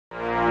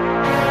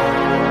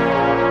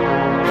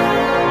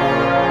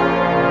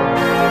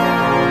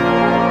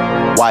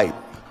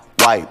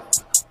wipe,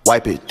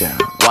 wipe it down,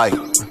 wipe,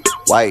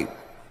 wipe,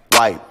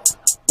 wipe,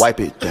 wipe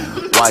it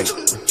down, wipe,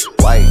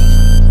 wipe,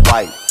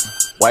 wipe,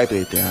 wipe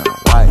it down,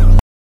 wipe.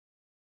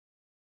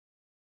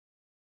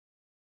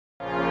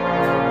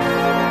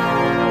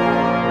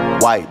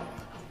 Wipe,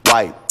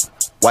 wipe,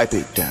 wipe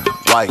it down,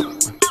 wipe,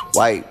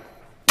 wipe,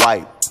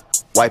 wipe,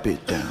 wipe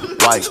it down,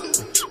 wipe.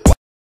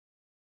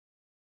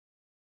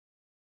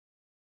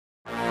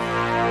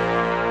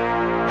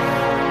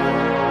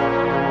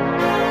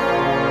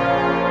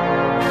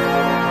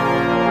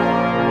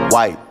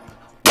 Wipe,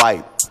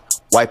 wipe,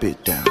 wipe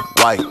it down,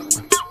 wipe,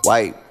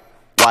 wipe,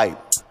 wipe,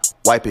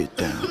 wipe it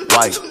down,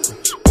 wipe,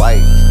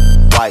 wipe,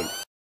 wipe.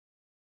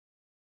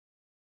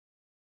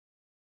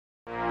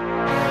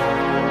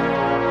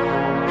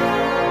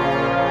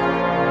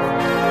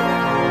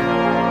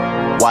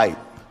 Wipe,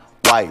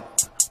 wipe,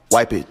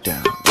 wipe it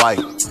down, wipe,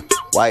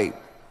 wipe,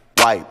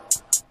 wipe,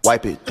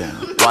 wipe it down,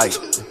 wipe,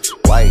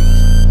 wipe,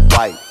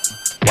 wipe,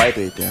 wipe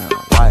it down,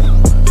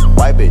 wipe,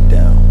 wipe it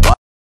down.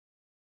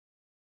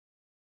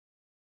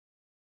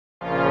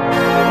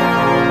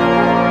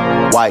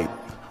 Wipe,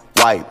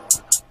 wipe,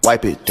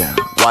 wipe it down,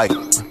 wipe,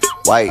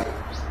 wipe,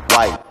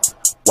 wipe,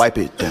 wipe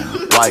it down,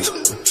 wipe,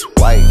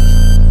 wipe.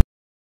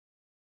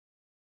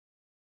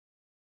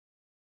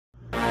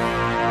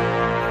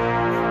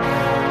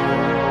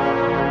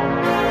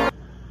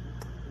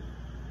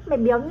 Mày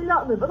béo như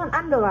lợn rồi vẫn còn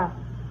ăn được à?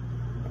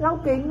 Lau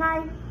kính ngay.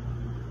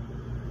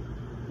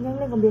 Nhanh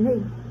lên còn biến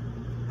hình.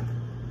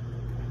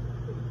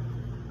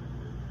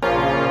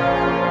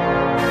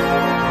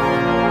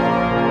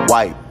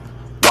 Wipe,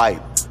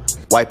 wipe,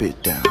 wipe it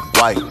down,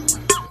 wipe,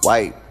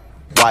 wipe,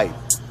 wipe,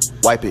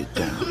 wipe it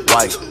down,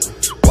 wipe,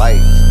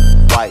 wipe,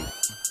 wipe,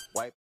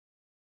 wipe.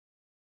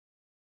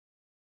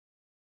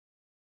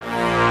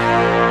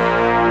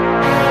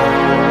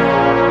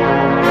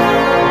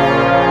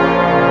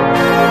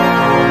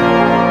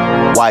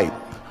 Wipe,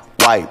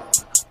 wipe,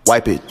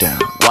 wipe it down,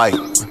 wipe,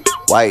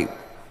 wipe,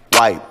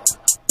 wipe,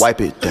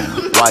 wipe it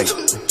down, wipe,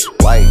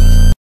 wipe.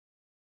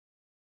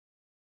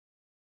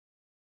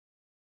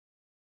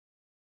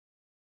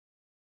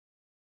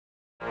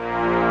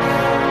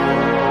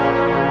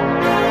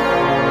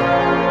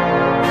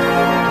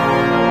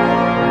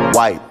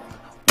 Wipe,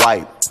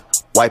 wipe,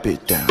 wipe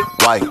it down,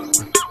 wipe,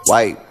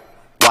 wipe,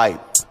 wipe,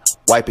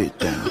 wipe it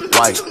down,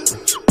 wipe,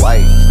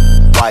 wipe,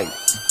 wipe,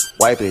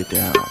 wipe it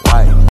down,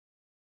 wipe.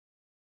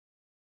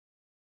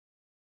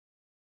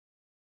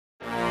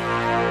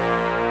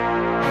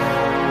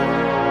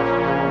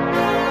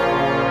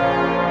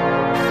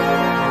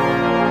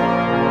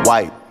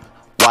 Wipe,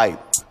 wipe,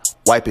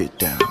 wipe it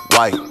down,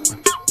 wipe,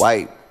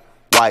 wipe,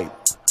 wipe,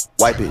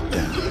 wipe it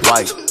down,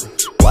 wipe,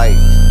 wipe,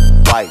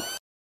 wipe.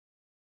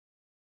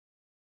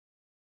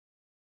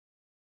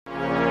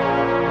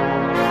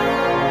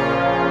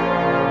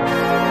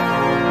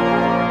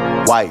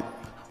 Wipe,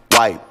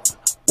 wipe,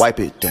 wipe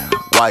it down,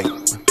 wipe,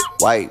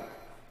 wipe,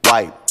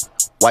 wipe,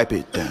 wipe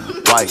it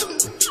down, wipe,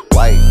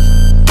 wipe.